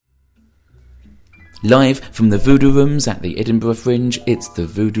Live from the Voodoo rooms at the Edinburgh Fringe, it's the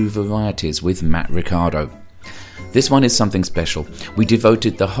Voodoo Varieties with Matt Ricardo. This one is something special. We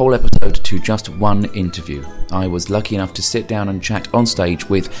devoted the whole episode to just one interview. I was lucky enough to sit down and chat on stage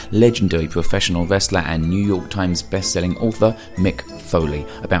with legendary professional wrestler and New York Times best-selling author Mick Foley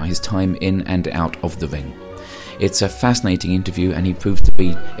about his time in and out of the ring. It's a fascinating interview and he proved to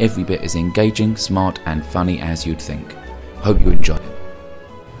be every bit as engaging, smart and funny as you'd think. Hope you enjoy it.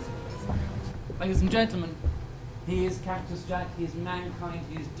 Ladies and gentlemen, he is Cactus Jack, he is mankind,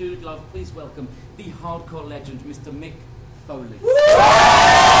 he is dude love. Please welcome the hardcore legend, Mr. Mick Foley.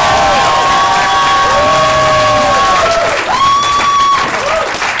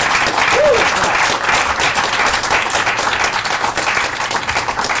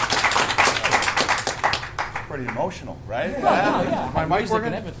 Pretty emotional, right? Yeah. My mic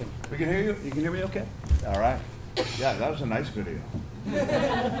working? Everything. We can hear you? You can hear me okay? All right. Yeah, that was a nice video.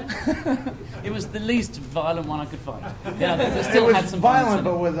 It was the least violent one I could find. Yeah, they still it had was some violent,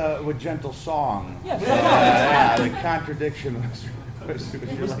 but with gentle song. Yeah. The contradiction was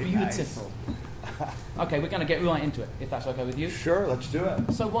It was really beautiful. Nice. Okay, we're going to get right into it, if that's okay with you. Sure, let's do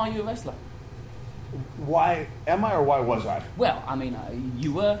it. So why are you a wrestler? Why am I or why was I? Well, I mean,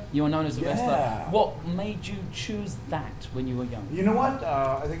 you were known as a wrestler. Yeah. What made you choose that when you were young? You know what?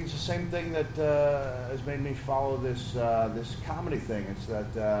 I think it's the same thing that has made me follow this comedy thing. It's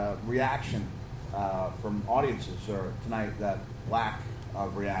that reaction from audiences, or tonight, that lack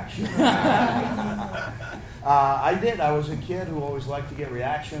of reaction. I did. I was a kid who always liked to get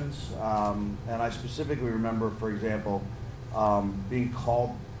reactions, and I specifically remember, for example, being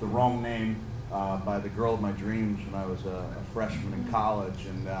called the wrong name by the girl of my dreams when I was a freshman in college,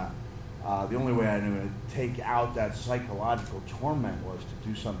 and the only way I knew to take out that psychological torment was to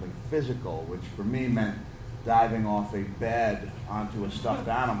do something physical, which for me meant diving off a bed onto a stuffed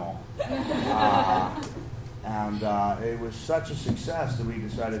animal. And it was such a success that we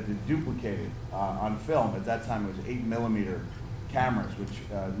decided to duplicate it on film. At that time it was 8mm cameras, which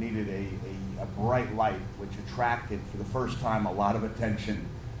needed a bright light, which attracted for the first time a lot of attention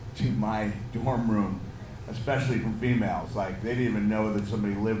to my dorm room, especially from females. Like, they didn't even know that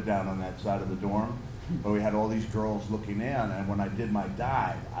somebody lived down on that side of the dorm, but we had all these girls looking in, and when I did my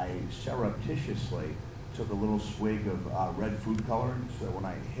dive, I surreptitiously took a little swig of red food coloring, so when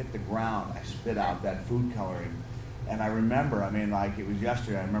I hit the ground, I spit out that food coloring. And I remember, like it was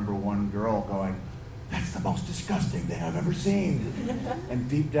yesterday, I remember one girl going, "That's the most disgusting thing I've ever seen." And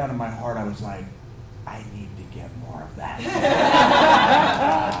deep down in my heart, I was like, I need to get more of that.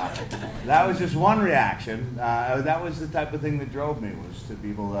 That was just one reaction. That was the type of thing that drove me, was to be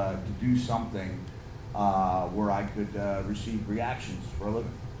able to do something where I could receive reactions for a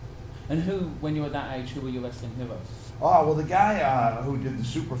living. And who, when you were that age, who were your wrestling heroes? Oh, well, the guy who did the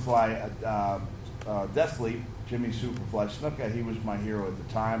Superfly Death Leap, Jimmy Superfly Snuka, he was my hero at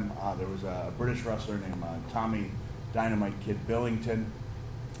the time. There was a British wrestler named Tommy Dynamite Kid Billington.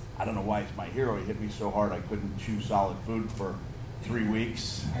 I don't know why he's my hero. He hit me so hard I couldn't chew solid food for 3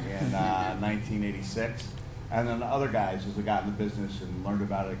 weeks in 1986. And then the other guys, as I got in the business and learned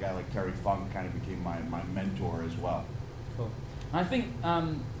about it, a guy like Terry Funk kind of became my mentor as well. Cool. I think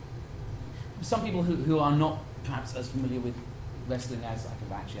some people who are not perhaps as familiar with wrestling as I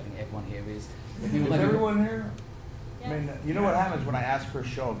think everyone here is. Is everyone here? Yes. I mean, you know what happens when I ask for a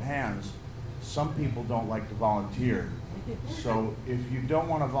show of hands? Some people don't like to volunteer. So if you don't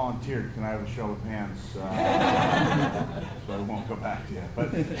want to volunteer, can I have a show of hands? So I won't go back to you.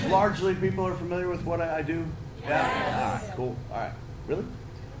 But largely people are familiar with what I do? Yeah? All right, cool. All right. Really?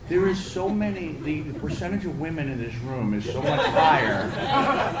 There is so many, the percentage of women in this room is so much higher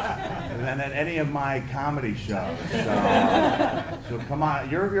than at any of my comedy shows. So come on.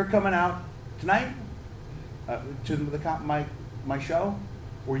 You're coming out tonight to my show?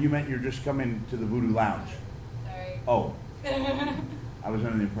 Or you meant you're just coming to the Voodoo Lounge? Sorry. Oh. I was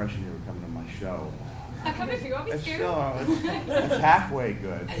under the impression you were coming to my show. I'll come if you want me It's to. still, it's halfway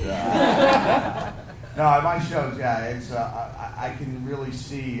good. No, at my shows, yeah, it's I can really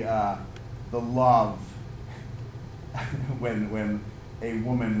see the love when a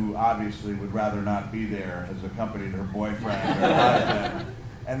woman who obviously would rather not be there has accompanied her boyfriend or husband,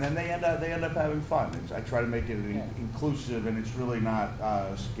 and then they end up having fun. I try to make it inclusive, and it's really not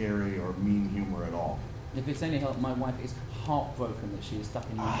scary or mean humor at all. If it's any help, my wife is heartbroken that she is stuck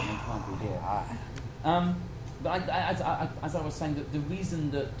in London and can't be here. But as I was saying, that the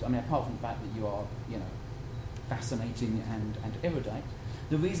reason that, apart from the fact that you are, fascinating and erudite,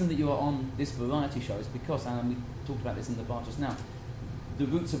 the reason that you are on this variety show is because, and we talked about this in the bar just now, the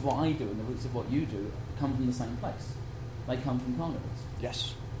roots of what I do and the roots of what you do come from the same place. They come from carnivals.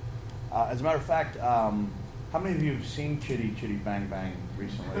 Yes. As a matter of fact, how many of you have seen Chitty Chitty Bang Bang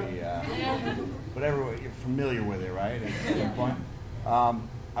recently? But everyone, you're familiar with it, right? At some point.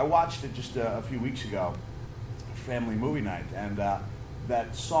 I watched it just a few weeks ago, family movie night, and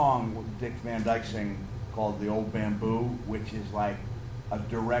that song Dick Van Dyke sang called "The Old Bamboo," which is like a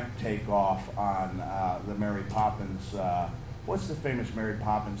direct takeoff on the Mary Poppins. What's the famous Mary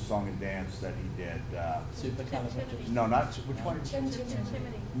Poppins song and dance that he did? Supercalifragilistic. No, not which one?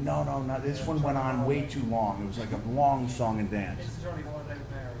 No, not this one. Went on way too long. It was like a long song and dance. It's Johnny Holiday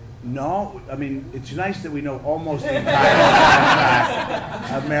Mary. No, I mean it's nice that we know almost the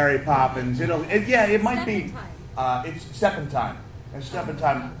entire of Mary Poppins. It might be. It's Steppin' Time, and Steppin'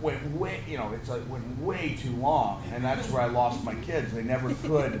 Time went way. It's like went way too long, and that's where I lost my kids. They never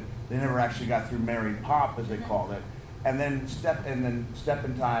could. They never actually got through Mary Pop, as they called it. And then Steppin'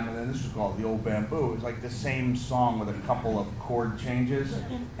 Time, and then this was called The Old Bamboo. It was like the same song with a couple of chord changes,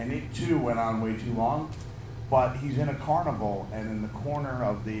 and it too went on way too long. But he's in a carnival, and in the corner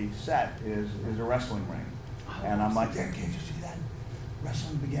of the set is a wrestling ring. And I'm like, yeah, can't you see that?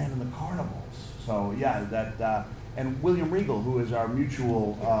 Wrestling began in the carnivals. So yeah, that and William Regal, who is our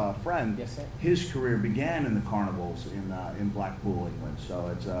mutual friend, Yes, sir. his career began in the carnivals in Blackpool, England. So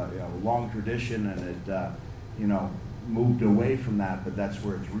it's a long tradition, and it moved away from that, but that's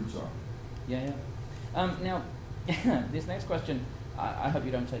where its roots are. Yeah. Now, this next question, I hope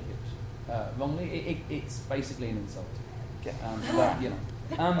you don't take it wrongly. It's basically an insult. Okay. But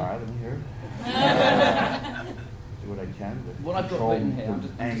All right, let me hear it. Do what I can. What I've got written here, I'm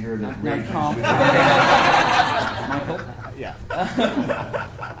just anger that now rages calm. within. Michael.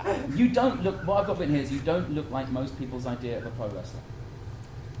 You don't look. What I've got written here is you don't look like most people's idea of a pro wrestler.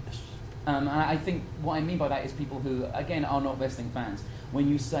 And I think what I mean by that is people who, again, are not wrestling fans. When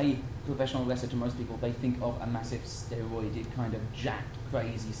you say professional wrestler to most people, they think of a massive steroided, kind of jacked,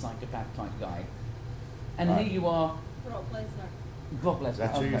 crazy, psychopath type guy. And here you are. Brock Lesnar.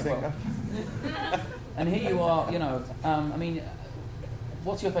 That's who you think of? And here you are,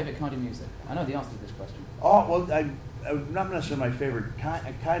 what's your favourite kind of music? I know the answer to this question. Oh, well, I'm not necessarily my favorite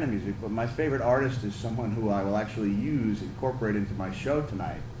kind of music, but my favorite artist is someone who I will actually incorporate into my show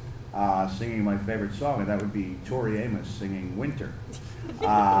tonight. Singing my favorite song, and that would be Tori Amos singing "Winter,"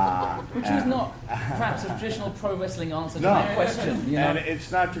 which is not perhaps a traditional pro wrestling answer to that question. And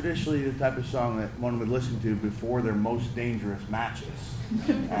it's not traditionally the type of song that one would listen to before their most dangerous matches.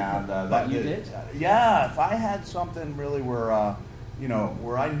 And but you did? Yeah, if I had something really where I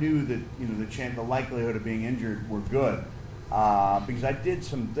knew that the likelihood of being injured were good. Because I did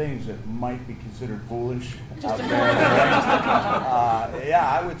some things that might be considered foolish out there.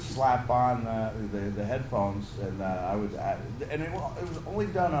 I would slap on the headphones, and and it was only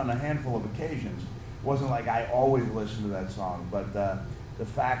done on a handful of occasions. It wasn't like I always listened to that song, but the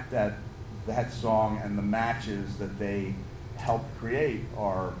fact that that song and the matches that they helped create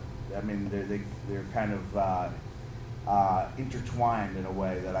they're kind of intertwined in a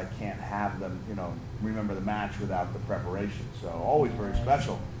way that I can't have them, remember the match without the preparation. So always very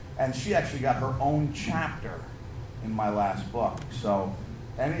special. And she actually got her own chapter in my last book. So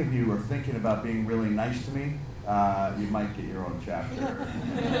any of you are thinking about being really nice to me, you might get your own chapter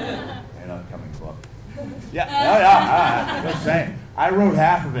in an upcoming book. Yeah. Just saying. I wrote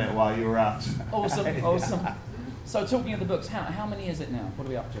half of it while you were out. Awesome. So talking of the books, how many is it now? What are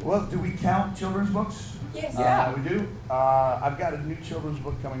we up to? Well, do we count children's books? Yes. We do. I've got a new children's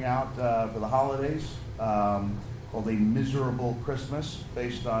book coming out for the holidays called A Miserable Christmas,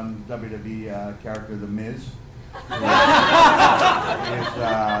 based on WWE character The Miz. He is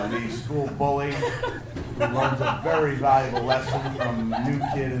the school bully who learns a very valuable lesson from a new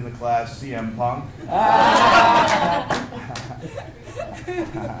kid in the class, CM Punk.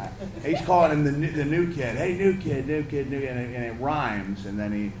 He's calling him the new kid. Hey, new kid, and it rhymes. And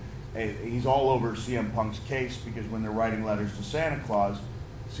then he's all over CM Punk's case, because when they're writing letters to Santa Claus,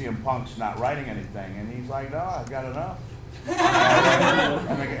 CM Punk's not writing anything, and he's like, "No, I've got enough."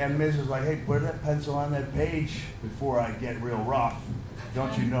 and Miz is like, "Hey, put that pencil on that page before I get real rough.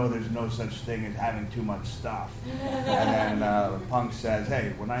 Don't you know there's no such thing as having too much stuff?" And then Punk says,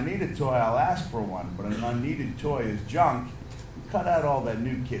 "Hey, when I need a toy, I'll ask for one, but an unneeded toy is junk. Cut out all that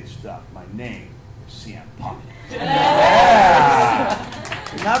new kid stuff. My name is CM Punk." Yeah.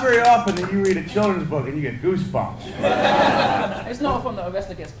 Not very often that you read a children's book and you get goosebumps. It's not often that a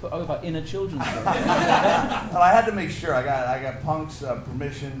wrestler gets put over in a children's book. Well, I had to make sure. I got Punk's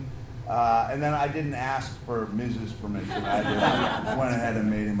permission, and then I didn't ask for Miz's permission. I just went ahead and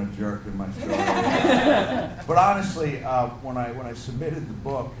made him a jerk in my story. But honestly, when I submitted the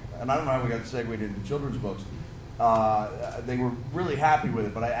book, and I don't know how we got segued into children's books, they were really happy with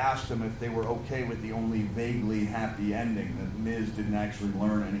it, but I asked them if they were okay with the only vaguely happy ending, that Miz didn't actually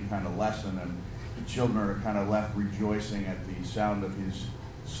learn any kind of lesson, and the children are kind of left rejoicing at the sound of his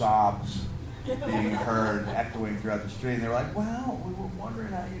sobs being heard echoing throughout the street. And they were like, well, we were wondering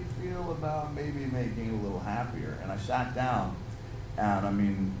how you feel about maybe making it a little happier. And I sat down, and I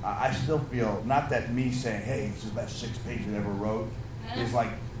mean, I still feel, not that me saying, hey, it's the best 6 pages I ever wrote, is like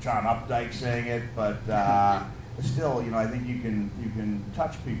John Updike saying it, but still, I think you can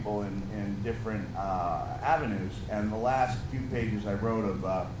touch people in different avenues. And the last few pages I wrote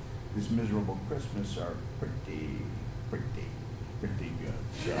of This Miserable Christmas are pretty good.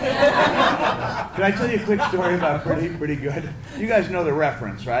 So. Can I tell you a quick story about pretty good? You guys know the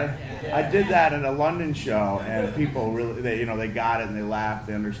reference, right? Yeah. I did that in a London show, and people really, they got it and they laughed,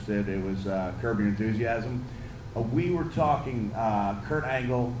 they understood. It was Curb Your Enthusiasm. We were talking, Kurt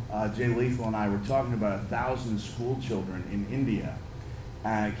Angle, Jay Lethal, and I were talking about 1,000 school children in India.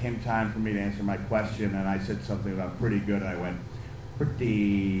 And it came time for me to answer my question, and I said something about pretty good, and I went,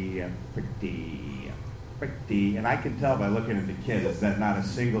 pretty. And I can tell by looking at the kids that not a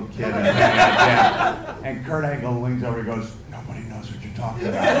single kid has any idea. And Kurt Angle leans over and goes, nobody knows what you're talking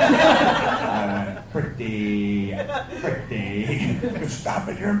about. I went, pretty. He goes, stop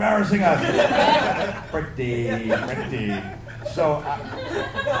it, you're embarrassing us. Pretty. So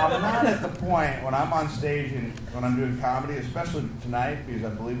I'm not at the point when I'm on stage and when I'm doing comedy, especially tonight, because I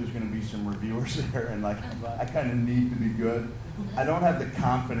believe there's going to be some reviewers there, and I kind of need to be good. I don't have the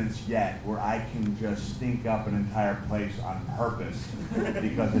confidence yet where I can just stink up an entire place on purpose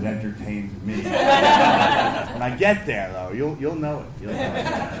because it entertains me. When I get there, though, you'll know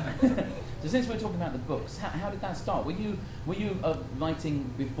it. So since we're talking about the books, how did that start? Were you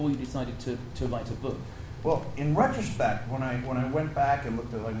writing before you decided to write a book? Well, in retrospect, when I went back and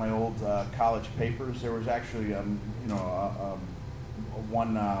looked at my old college papers, there was actually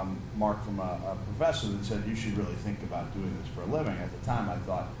one mark from a professor that said you should really think about doing this for a living. At the time, I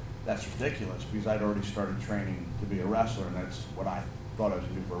thought that's ridiculous because I'd already started training to be a wrestler, and that's what I thought I was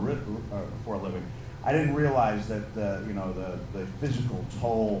going to do for a living. I didn't realize that the physical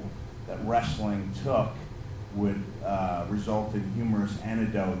toll that wrestling took would result in humorous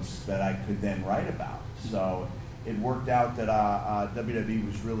anecdotes that I could then write about. So it worked out that WWE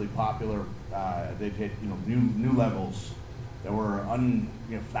was really popular. They'd hit new levels that were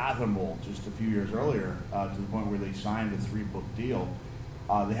unfathomable just a few years earlier, to the point where they signed a 3-book deal.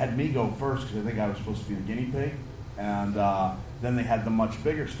 They had me go first because I think I was supposed to be the guinea pig, and then they had the much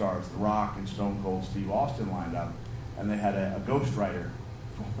bigger stars, The Rock and Stone Cold Steve Austin, lined up, and they had a ghostwriter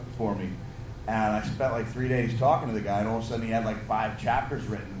for me. And I spent 3 days talking to the guy, and all of a sudden he had 5 chapters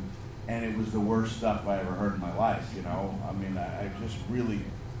written, and it was the worst stuff I ever heard in my life. I mean, I just really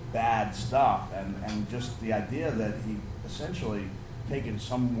bad stuff, and just the idea that he essentially taken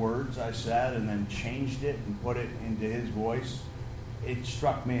some words I said and then changed it and put it into his voice. It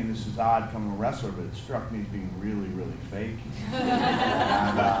struck me, and this is odd coming from a wrestler, but it struck me as being really, really fake.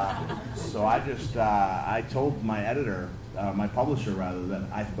 And so I told my editor, my publisher rather, that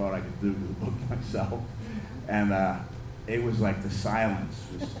I thought I could do the book myself. And it was like the silence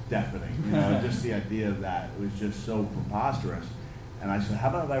was deafening. Just the idea of that was just so preposterous. And I said, how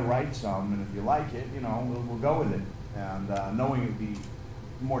about I write some, and if you like it, we'll go with it. And knowing it would be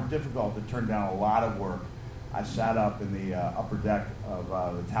more difficult to turn down a lot of work, I sat up in the upper deck of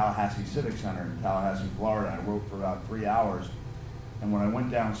the Tallahassee Civic Center in Tallahassee, Florida. I wrote for about 3 hours. And when I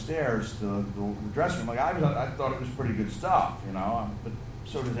went downstairs to the dressing room, I thought it was pretty good stuff, but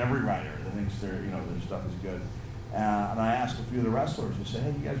so does every writer that thinks their stuff is good. And I asked a few of the wrestlers, I said,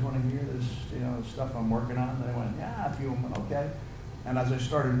 hey, you guys want to hear this, stuff I'm working on? And they went, yeah, a few of them went, okay. And as I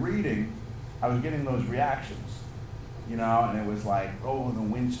started reading, I was getting those reactions, and it was the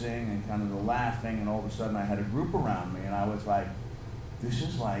wincing and kind of the laughing, and all of a sudden I had a group around me, and I was like, this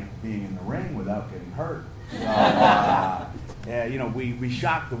is like being in the ring without getting hurt. So, we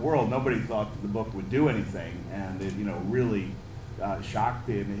shocked the world. Nobody thought that the book would do anything, and it, really shocked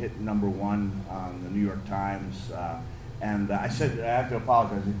it. It hit #1 on the New York Times, and I said, I have to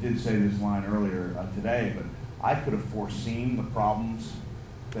apologize, I did say this line earlier today, but I could have foreseen the problems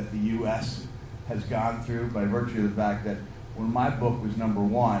that the U.S. has gone through by virtue of the fact that when my book was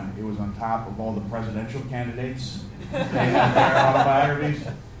 #1, it was on top of all the presidential candidates they had their autobiographies.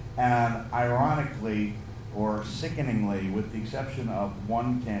 And ironically, or sickeningly, with the exception of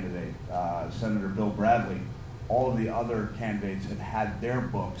one candidate, Senator Bill Bradley, all of the other candidates had their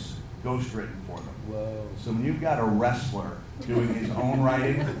books ghostwritten for them. Whoa. So when you've got a wrestler doing his own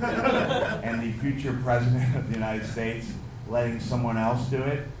writing and the future president of the United States letting someone else do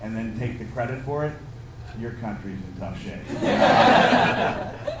it and then take the credit for it, your country's in tough shape.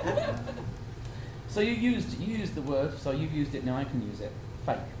 So you used the word, so you've used it, now I can use it,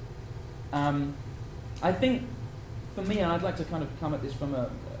 fake. I think, for me, and I'd like to kind of come at this from a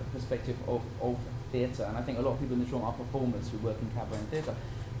perspective of theatre, and I think a lot of people in this room are performers who work in cabaret and theatre,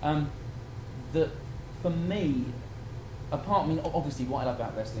 that for me, obviously what I love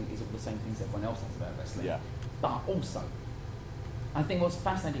about wrestling is all the same things everyone else loves about wrestling, but also, I think what's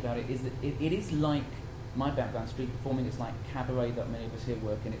fascinating about it is that it is like my background, street performing, it's like cabaret that many of us here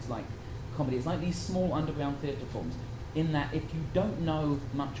work in, it's like comedy, it's like these small underground theatre forms, in that if you don't know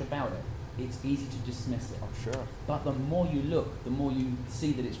much about it, it's easy to dismiss it. Oh, sure. But the more you look, the more you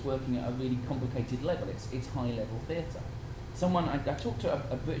see that it's working at a really complicated level. It's high-level theatre. I talked to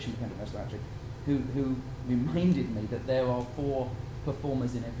a British independent wrestler, actually, who reminded me that there are 4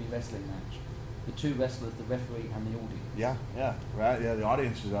 performers in every wrestling match. The 2 wrestlers, the referee, and the audience. Yeah, right. Yeah, the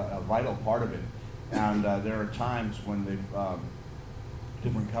audience is a vital part of it. And there are times when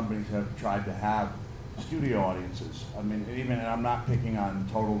different companies have tried to have studio audiences. I mean, and I'm not picking on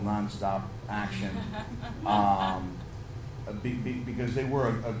total nonstop action, because they were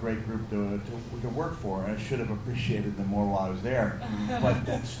a great group to work for, and I should have appreciated them more while I was there. But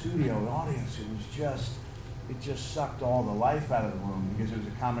that studio audience, it just sucked all the life out of the room, because it was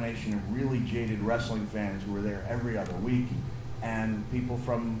a combination of really jaded wrestling fans who were there every other week, and people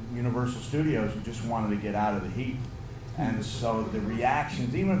from Universal Studios who just wanted to get out of the heat. And so the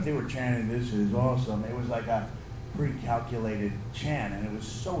reactions, even if they were chanting, "This is awesome," it was like a pre-calculated chant, and it was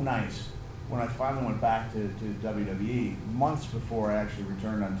so nice. When I finally went back to WWE, months before I actually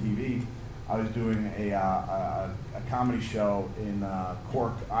returned on TV, I was doing a comedy show in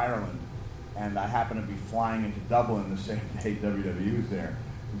Cork, Ireland, and I happened to be flying into Dublin the same day WWE was there.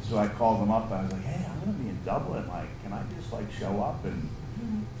 And so I called them up, and I was like, "Hey, I'm going to be in Dublin. Like, can I just show up and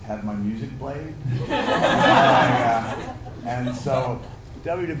have my music played?" And so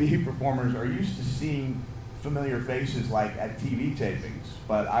WWE performers are used to seeing familiar faces at TV tapings,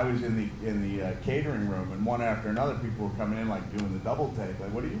 but I was in the catering room, and one after another people were coming in doing the double take.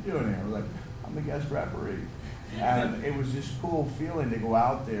 "What are you doing here?" I was like, "I'm the guest referee." And it was this cool feeling to go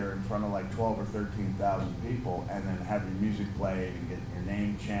out there in front of 12 or 13,000 people and then have your music played and get your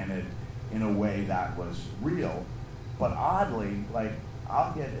name chanted in a way that was real. But oddly,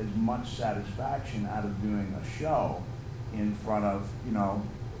 I'll get as much satisfaction out of doing a show in front of,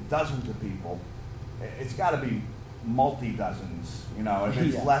 dozens of people. It's got to be multi-dozens, If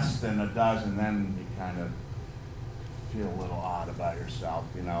it's less than a dozen, then you kind of feel a little odd about yourself,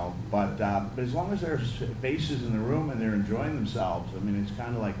 But as long as there's faces in the room and they're enjoying themselves, it's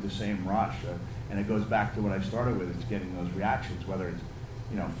kind of like the same rush. And it goes back to what I started with. It's getting those reactions, whether it's,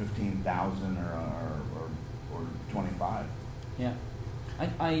 15,000 or 25. Yeah.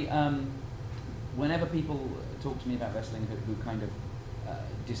 Whenever people talk to me about wrestling who kind of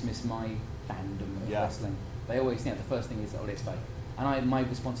dismiss my fandom of wrestling, they always think the first thing is, "Oh, it's fake." And my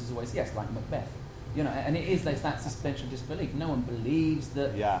response is always, yes, like Macbeth. And there's that suspension of disbelief. No one believes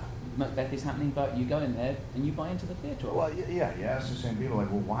that Macbeth is happening, but you go in there and you buy into the theatre. Well, you ask the same people,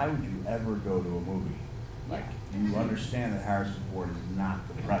 why would you ever go to a movie? You understand that Harrison Ford is not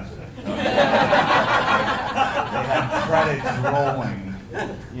the president. They have credits rolling,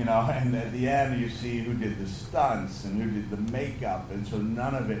 and at the end you see who did the stunts and who did the makeup, and so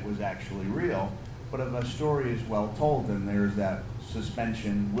none of it was actually real. But if a story is well told, then there's that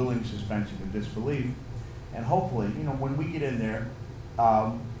willing suspension of disbelief. And hopefully, when we get in there,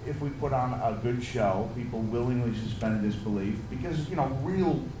 if we put on a good show, people willingly suspend disbelief, because,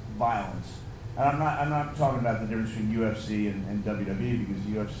 real violence. And I'm not talking about the difference between UFC and WWE, because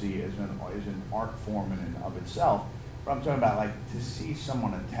UFC is an art form in and of itself. But I'm talking about to see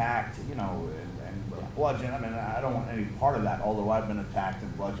someone attacked, and bludgeoned. I don't want any part of that. Although I've been attacked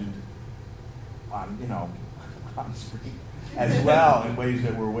and bludgeoned on screen as well in ways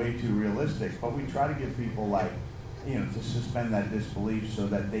that were way too realistic. But we try to get people to suspend that disbelief so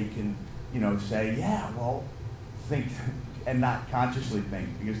that they can say, think. And not consciously think,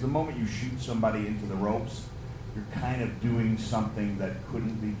 because the moment you shoot somebody into the ropes, you're kind of doing something that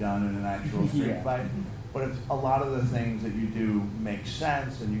couldn't be done in an actual street fight. But if a lot of the things that you do make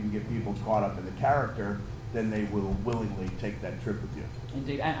sense and you can get people caught up in the character, then they will willingly take that trip with you.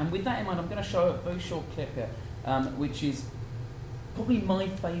 Indeed. And with that in mind, I'm going to show a very short clip here, which is probably my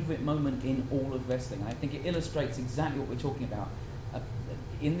favourite moment in all of wrestling. I think it illustrates exactly what we're talking about.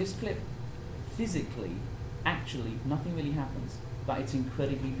 In this clip, physically, actually, nothing really happens, but it's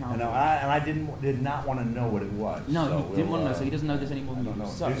incredibly powerful. I did not want to know what it was. No, so he didn't want to know, so he doesn't know this any more than you.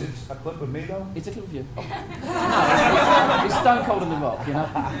 So, is it a clip of me, though? It's a clip of you. No, it's Stone Cold in the Rock,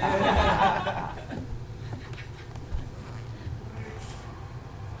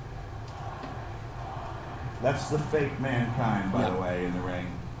 That's the fake Mankind, by the way, in the ring.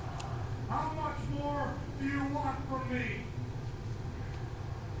 How much more do you want from me?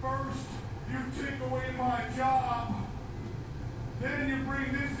 First, you take away my job. Then you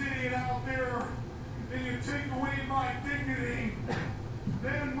bring this idiot out there. Then you take away my dignity.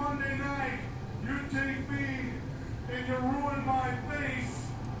 Then Monday night, you take me and you ruin my face.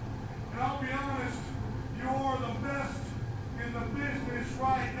 And I'll be honest, you're the best in the business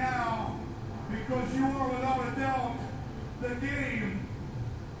right now because you are without a doubt the game.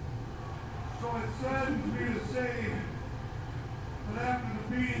 So it saddens me to say that after the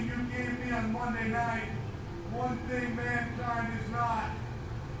beating you gave me on Monday night, one thing Mankind is not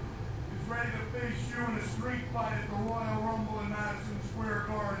is ready to face you in a street fight at the Royal Rumble in Madison Square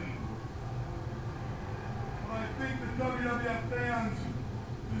Garden. But I think the WWF fans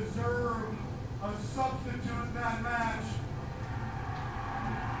deserve a substitute in that match.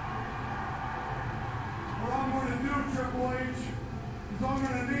 What I'm going to do, Triple H, is I'm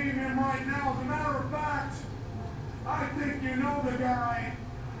going to name him right now. As a matter of fact, I think you know the guy.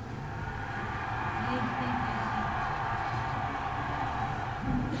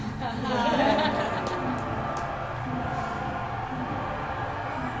 I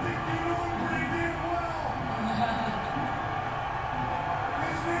think you know him pretty damn well.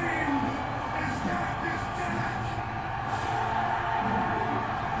 His name is Cactus Jack.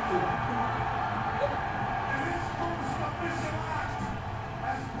 And his first official act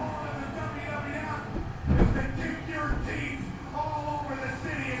as part of the WWF is to kick your teeth all over the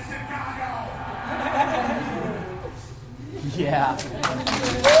city of Chicago. Yeah.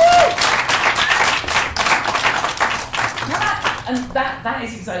 And that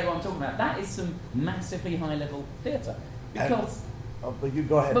is exactly what I'm talking about. That is some massively high-level theatre. Because... but you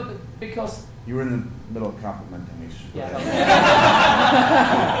go ahead. But because... You were in the middle of complimenting me. Yeah.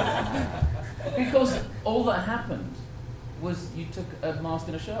 Because all that happened was you took a mask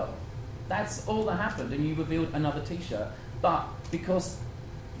and a shirt off. That's all that happened, and you revealed another T-shirt. But because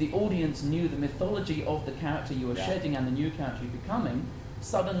the audience knew the mythology of the character you were shedding and the new character you're becoming,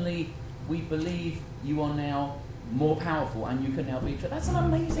 suddenly we believe you are now more powerful and you can now be... That's an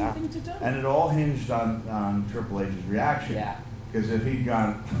amazing thing to do. And it all hinged on Triple H's reaction. Yeah. Because if he'd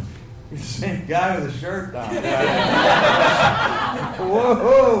gone, you're the same guy with a shirt on.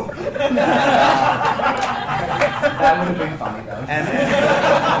 Whoa! That would have been funny, though.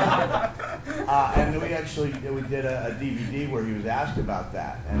 And we did a DVD where he was asked about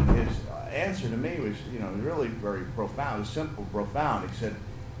that, and his answer to me was, really very profound. It was simple, profound. He said,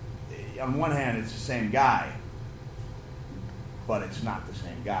 on one hand, it's the same guy, but it's not the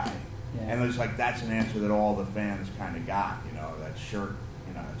same guy. Yeah. And it's like that's an answer that all the fans kind of got. That shirt,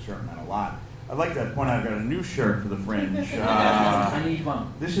 that shirt meant a lot. I'd like to point out I've got a new shirt for the Fringe. I need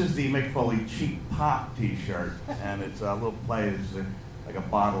one. This is the Mick Foley Cheap Pop T-shirt, and it's a little play. It's like a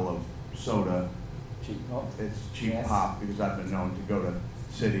bottle of soda. Cheap pop. It's cheap pop because I've been known to go to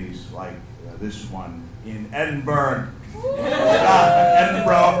cities like this one in Edinburgh,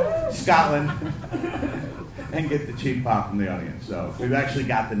 Scotland, and get the cheap pop from the audience. So we've actually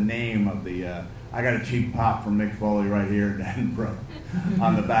got the name of the. I got a cheap pop from Mick Foley right here in Edinburgh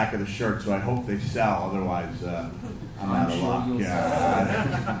on the back of the shirt. So I hope they sell. Otherwise, I'm out of luck. Yeah.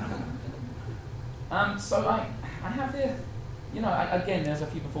 So I have the. Again, there's a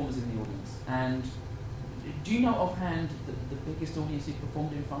few performers in the audience, and do you know offhand the biggest audience you've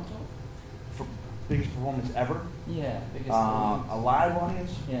performed in front of? For biggest performance ever? Yeah, biggest audience. A live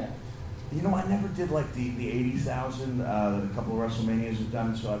audience? Yeah. I never did like the 80,000 that a couple of WrestleManias have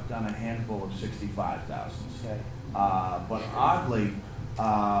done, so I've done a handful of 65,000. Okay. But oddly,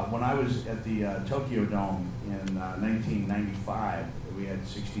 when I was at the Tokyo Dome in 1995, we had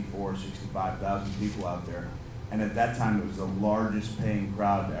 65,000 people out there. And at that time, it was the largest paying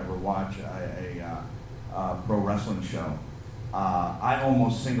crowd to ever watch a pro wrestling show. I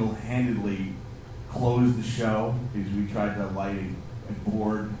almost single-handedly closed the show because we tried to light a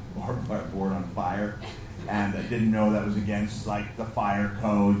board on fire, and I didn't know that was against the fire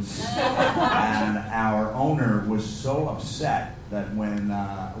codes. And our owner was so upset that when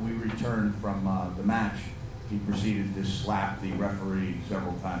we returned from the match, he proceeded to slap the referee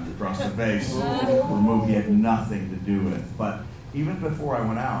several times across the face for a move he had nothing to do with. But even before I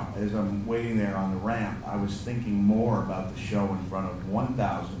went out, as I'm waiting there on the ramp, I was thinking more about the show in front of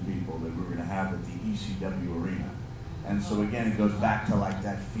 1,000 people that we were going to have at the ECW arena. And so again, it goes back to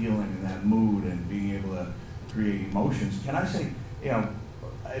that feeling and that mood and being able to create emotions. Can I say,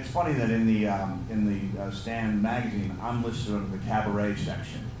 it's funny that in the Stand magazine, I'm listed under the cabaret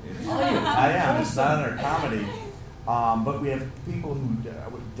section. I am. It's not under comedy. But we have people who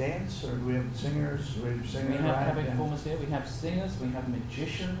dance, or do we have singers? We have singers. We have cabaret performers here. We have singers. We have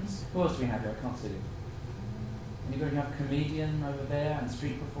magicians. Who else do we have here? I can't see you. Anybody have comedian over there and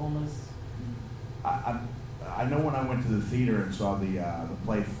street performers? I know when I went to the theater and saw the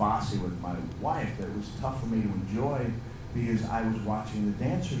play Fosse with my wife, that it was tough for me to enjoy because I was watching the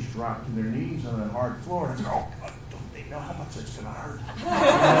dancers drop to their knees on the hard floor, and I was like, don't they know how much it's going to hurt?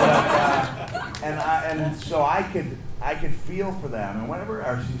 And so I could feel for them. And whenever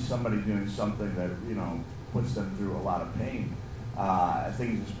I see somebody doing something that puts them through a lot of pain,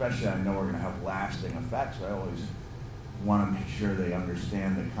 things especially I know are going to have lasting effects, I always want to make sure they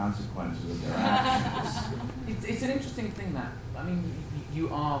understand the consequences of their actions. It's an interesting thing that, I mean, you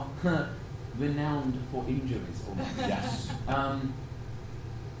are renowned for injuries almost. Yes.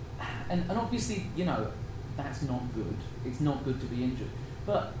 And obviously, that's not good. It's not good to be injured.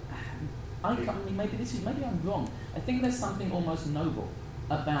 But maybe I'm wrong. I think there's something almost noble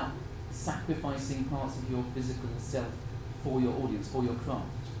about sacrificing parts of your physical self for your audience, for your craft.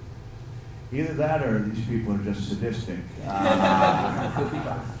 Either that, or these people are just sadistic. Could be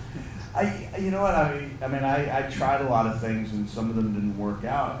both. I tried a lot of things, and some of them didn't work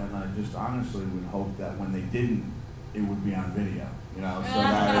out, and I just honestly would hope that when they didn't, it would be on video. So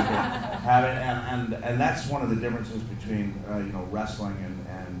that I could have it, and that's one of the differences between wrestling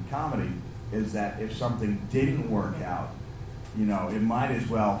and comedy, is that if something didn't work out, it might as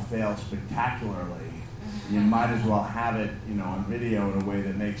well fail spectacularly. You might as well have it, on video in a way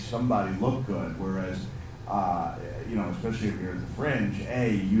that makes somebody look good. Whereas, especially if you're at the Fringe,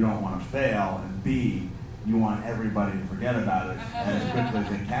 A, you don't want to fail, and B, you want everybody to forget about it as quickly as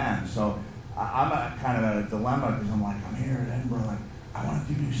they can. So I'm kind of at a dilemma because I'm like, I'm here at Edinburgh, like I want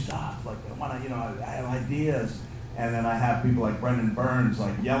to do new stuff, like I want to, I have ideas, and then I have people like Brendan Burns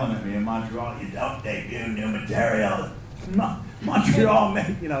like yelling at me in Montreal, you don't debut new material. Montreal,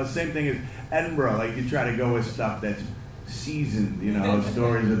 same thing as Edinburgh. Like you try to go with stuff that's seasoned,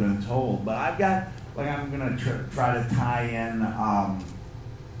 stories have been told. But I've got, I'm gonna try to tie in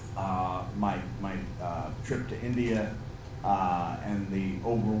my trip to India and the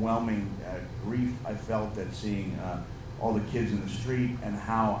overwhelming grief I felt at seeing all the kids in the street, and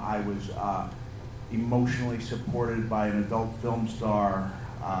how I was emotionally supported by an adult film star.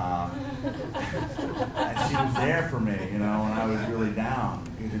 And she was there for me, when I was really down,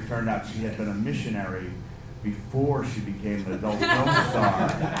 because it turned out she had been a missionary before she became an adult film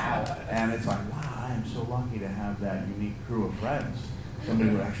star. And it's like, wow, I am so lucky to have that unique crew of friends. Somebody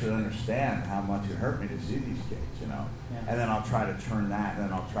who would actually understand how much it hurt me to see these kids, Yeah. And then I'll try to turn that, and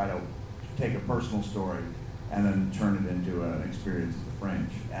then I'll try to take a personal story and then turn it into an experience at the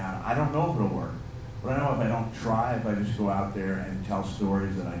Fringe. And I don't know if it'll work. But I know if I don't try, if I just go out there and tell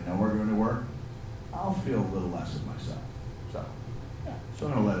stories that I know are going to work, I'll feel a little less of myself. So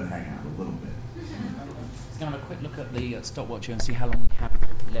I'm going to let it hang out a little bit. Let's go have a quick look at the stopwatch here and see how long we have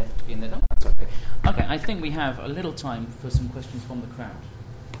left in there. Oh, that's okay. Okay, I think we have a little time for some questions from the crowd.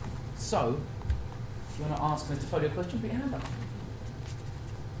 So, if you want to ask Mr. Foley a question, put your hand up.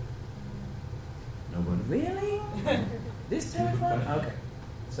 Nobody? Really? This terrifying? Okay.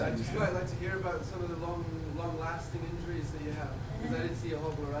 So I'd just quite like to hear about some of the long-lasting injuries that you have, because I did see you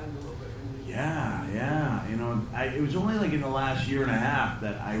hobble around a little bit. Yeah. It was only like in the last year and a half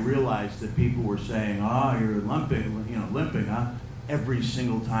that I realized that people were saying, "Oh, you're limping, huh?" Every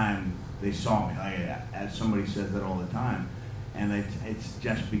single time they saw me, as somebody says that all the time, and it's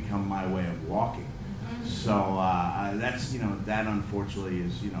just become my way of walking. So that's that unfortunately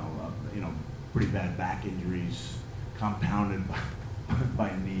is pretty bad back injuries compounded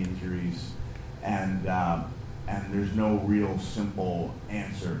by knee injuries, and there's no real simple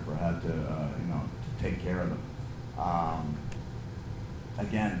answer for how to take care of them.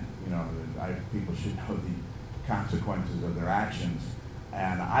 Again, people should know the consequences of their actions.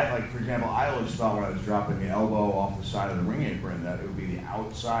 And for example, I always thought when I was dropping the elbow off the side of the ring apron that it would be the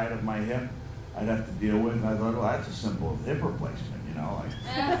outside of my hip I'd have to deal with. And I thought, well, that's a simple hip replacement.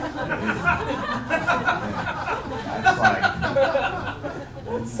 That's like,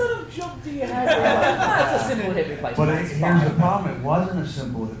 what sort of job do you have? That's a simple hip replacement. But here's the problem: it wasn't a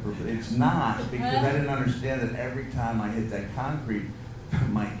simple hip replacement. It's not, because I didn't understand that every time I hit that concrete,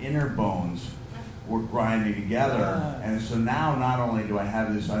 my inner bones were grinding together, and so now not only do I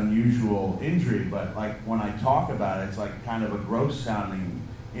have this unusual injury, but like when I talk about it, it's like kind of a gross sounding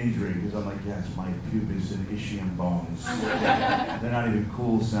injury, because I'm like, yes, my pubis and ischium bones. They're not even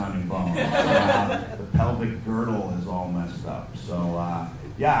cool sounding bones. The pelvic girdle is all messed up. So I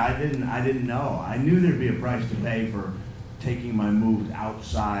didn't know. I knew there'd be a price to pay for taking my moves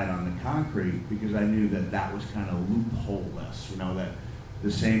outside on the concrete because I knew that that was kind of loophole-less, you know, that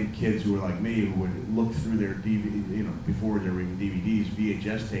the same kids who were like me who would look through their DVD, you know, before there were even DVDs,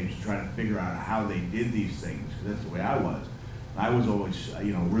 VHS tapes, trying to figure out how they did these things, because that's the way I was. I was always,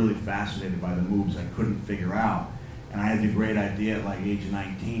 you know, really fascinated by the moves I couldn't figure out. And I had the great idea at like age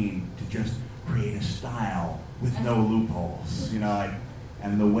 19 to just create a style with no loopholes, you know, like,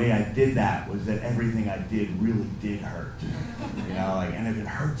 and the way I did that was that everything I did really did hurt, you know, like, and if it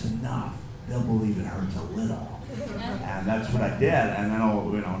hurts enough, they'll believe it hurts a little. And that's what I did. And then,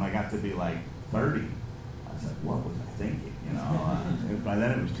 you know, when I got to be like 30, I was like, what was I thinking, you know? By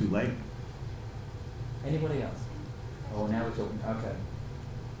then it was too late. Anybody else? Oh, now we're talking. Okay.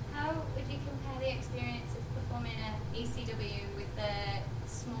 How would you compare the experience of performing at ECW with the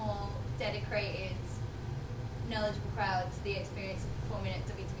small, dedicated, knowledgeable crowd to the experience of performing at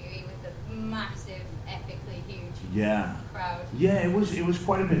WWE with the massive, epically huge crowd? Yeah, it was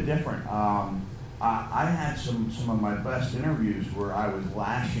quite a bit different. I had some of my best interviews where I was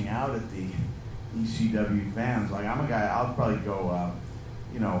lashing out at the ECW fans. Like, I'm a guy, I'll probably go,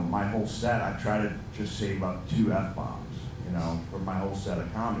 you know, my whole set, I try to just save up 2 F-bombs, you know, for my whole set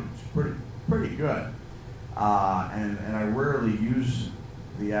of comedy. It's pretty good. And I rarely use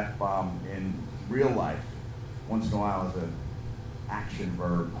the F-bomb in real life. Once in a while as an action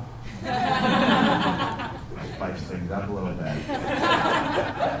verb. Spice things up a little bit.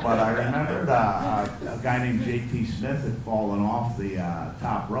 But I remembered a guy named J.T. Smith had fallen off the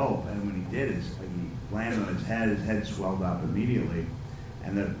top rope, and when he did, he landed on his head swelled up immediately,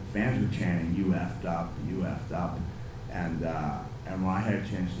 and the fans were chanting, "You effed up, you effed up," and when I had a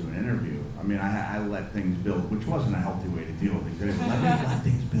chance to do an interview, I mean, I let things build, which wasn't a healthy way to deal with things. Let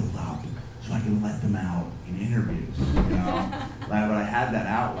things build up so I can let them out in interviews, you know. But I had that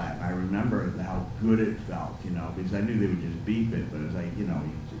outlet, and I remember how good it felt, you know, because I knew they would just beep it, but it was like, you know,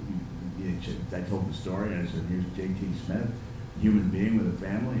 I told the story, and I said, here's J.T. Smith, human being with a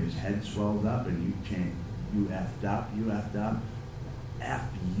family, his head swells up, and you chant, "You effed up, you effed up." F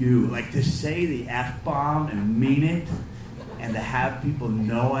you. Like, to say the F-bomb and mean it, and to have people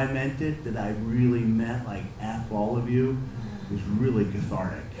know I meant it, that I really meant, like, F all of you, was really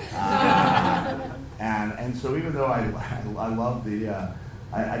cathartic. And so even though I love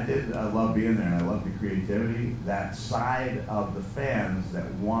I love being there, and I love the creativity, that side of the fans that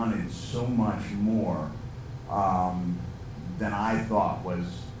wanted so much more than I thought was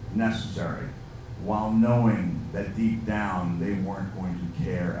necessary, while knowing that deep down they weren't going to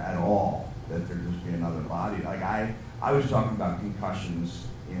care at all, that there'd just be another body. Like, I was talking about concussions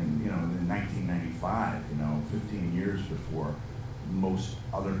in 1995, 15 years before most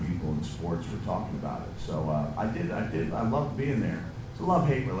other people in sports were talking about it. So I loved being there. It's a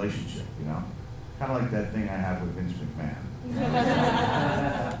love-hate relationship, kind of like that thing I have with Vince McMahon.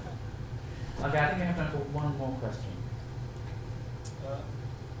 Okay, I think I have time for one more question.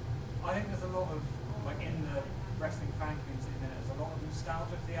 I think there's a lot of, like, in the wrestling fan community, there's a lot of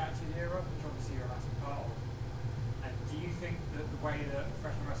nostalgia for the Attitude Era, which obviously you're a massive part of. And do you think that the way that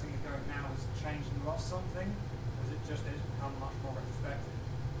professional wrestling is going now has changed and lost something? Or is it just that it's become much more retrospective?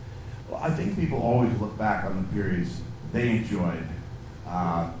 Well, I think people always look back on the periods they enjoyed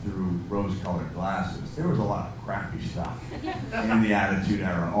through rose-colored glasses. There was a lot of crappy stuff in the Attitude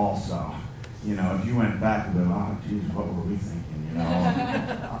Era also. If you went back to them, oh, geez, what were we thinking?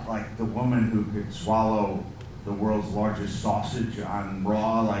 Like the woman who could swallow the world's largest sausage on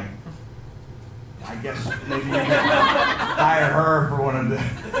Raw, like, I guess maybe you could hire her for one of the,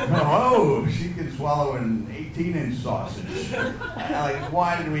 she could swallow an 18-inch sausage. Like,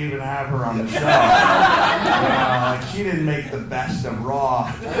 why did we even have her on the show? Like, she didn't make the best of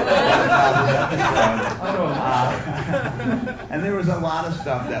Raw. And there was a lot of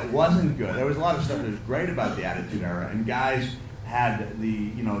stuff that wasn't good. There was a lot of stuff that was great about the Attitude Era, and guys had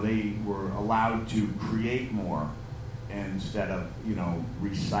they were allowed to create more instead of,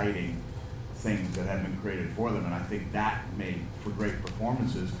 reciting things that had been created for them, and I think that made for great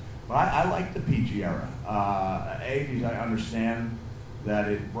performances. But I like the PG era. I understand that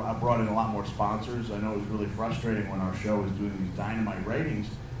it brought in a lot more sponsors. I know it was really frustrating when our show was doing these dynamite ratings,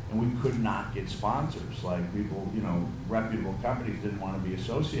 and we could not get sponsors. Like, people, reputable companies didn't want to be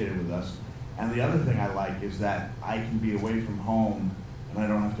associated with us. And the other thing I like is that I can be away from home, and I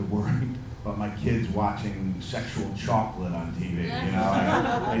don't have to worry about my kids watching Sexual Chocolate on TV.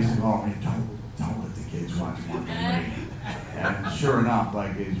 I used to call me, don't let the kids watch Mark and Ray. And sure enough,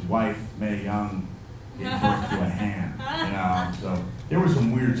 like, his wife, Mae Young, gave birth to a hand. So there was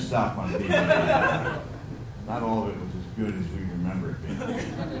some weird stuff on TV. Not all of it was as good as we remember it being.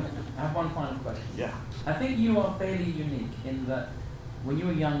 I have one final question. Yeah. I think you are fairly unique in that when you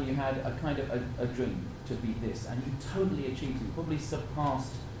were young, you had a kind of a dream to be this, and you totally achieved it. You probably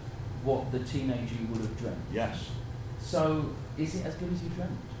surpassed what the teenager you would have dreamt. Yes. So, is it as good as you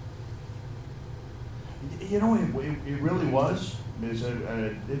dreamt? You know, it really was, because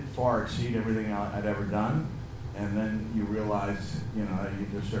it did far exceed everything I'd ever done. And then you realize, you know, you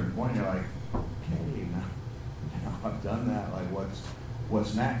get to a certain point, you're like, okay, now I've done that. Like,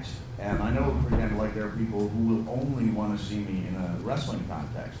 what's next? And I know, for example, like there are people who will only want to see me in a wrestling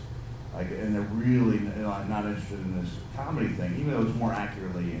context, like, and they're really not interested in this comedy thing, even though it's more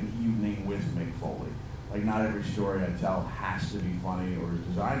accurately an evening with Mick Foley. Like, not every story I tell has to be funny or is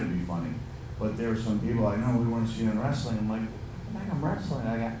designed to be funny. But there are some people like, no, we want to see you in wrestling. I'm like, I'm wrestling.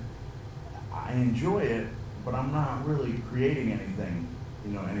 I enjoy it, but I'm not really creating anything,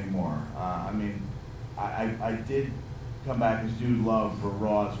 you know, anymore. I mean, I did come back as Dude Love for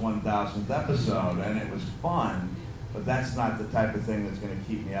Raw's 1000th episode, and it was fun, but that's not the type of thing that's going to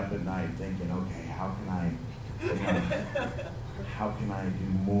keep me up at night thinking, okay, how can I do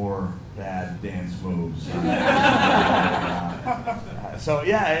more bad dance moves? So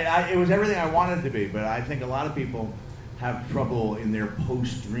yeah, it was everything I wanted to be, but I think a lot of people have trouble in their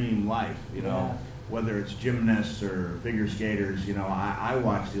post-dream life, you know, whether it's gymnasts or figure skaters. You know, I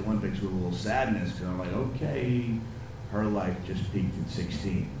watch the Olympics with a little sadness because I'm like, okay, her life just peaked at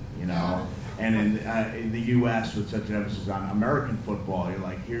 16, you know. And in the U.S., with such an emphasis on American football, you're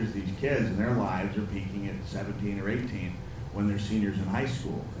like, here's these kids, and their lives are peaking at 17 or 18 when they're seniors in high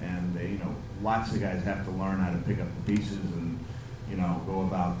school. And, you know, lots of guys have to learn how to pick up the pieces and, you know, go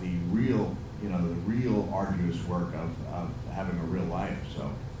about the real arduous work of having a real life.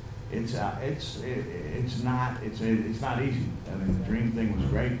 So it's not easy. I mean, the dream thing was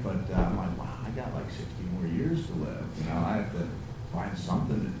great, but I'm like, wow, I got like 60 more years to live. You know, I have to find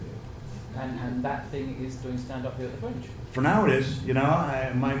something to do. And that thing is doing stand-up here at the Fringe. For now it is. You know,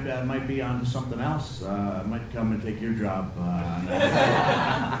 I might be on to something else. I might come and take your job.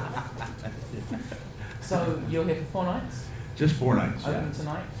 So you're here for 4 nights? Just 4 nights. Opening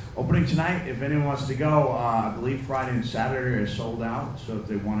tonight? Opening tonight. If anyone wants to go, I believe Friday and Saturday are sold out. So if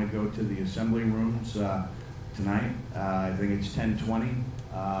they want to go to the assembly rooms tonight, I think it's 10:20.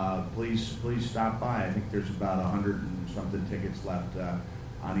 Please stop by. I think there's about 100 and something tickets left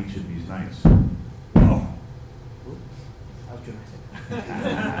on each of these nights. Oh. That was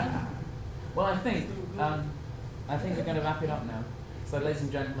dramatic. Well, I think we're going to wrap it up now. So, ladies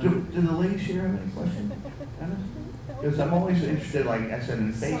and gentlemen, do the ladies here have any questions? Because I'm always interested, like I said,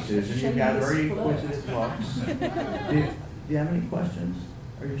 in faces, and you've got very inquisitive looks. Do you have any questions?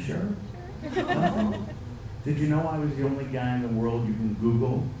 Are you sure? No? Did you know I was the only guy in the world you can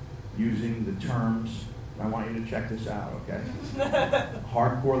Google using the terms? I want you to check this out, okay?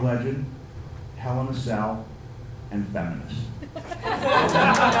 Hardcore legend, Hell in a Cell, and feminist.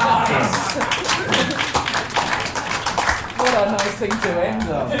 What a nice thing to end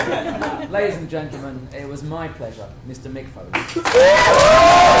on. Ladies and gentlemen, it was my pleasure, Mr. Mick Foley.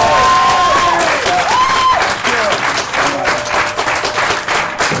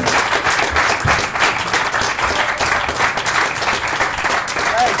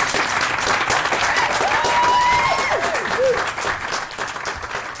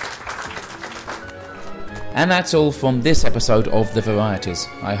 And that's all from this episode of The Varieties.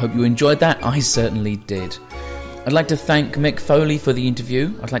 I hope you enjoyed that. I certainly did. I'd like to thank Mick Foley for the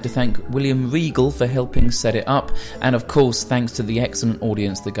interview. I'd like to thank William Regal for helping set it up. And of course, thanks to the excellent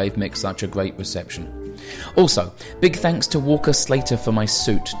audience that gave Mick such a great reception. Also, big thanks to Walker Slater for my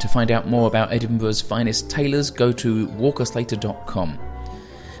suit. To find out more about Edinburgh's finest tailors, go to walkerslater.com.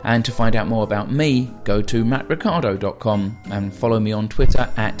 And to find out more about me, go to mattricardo.com and follow me on Twitter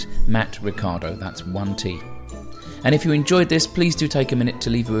at mattricardo. That's 1 T. And if you enjoyed this, please do take a minute to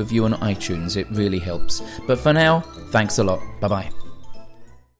leave a review on iTunes. It really helps. But for now, thanks a lot. Bye-bye.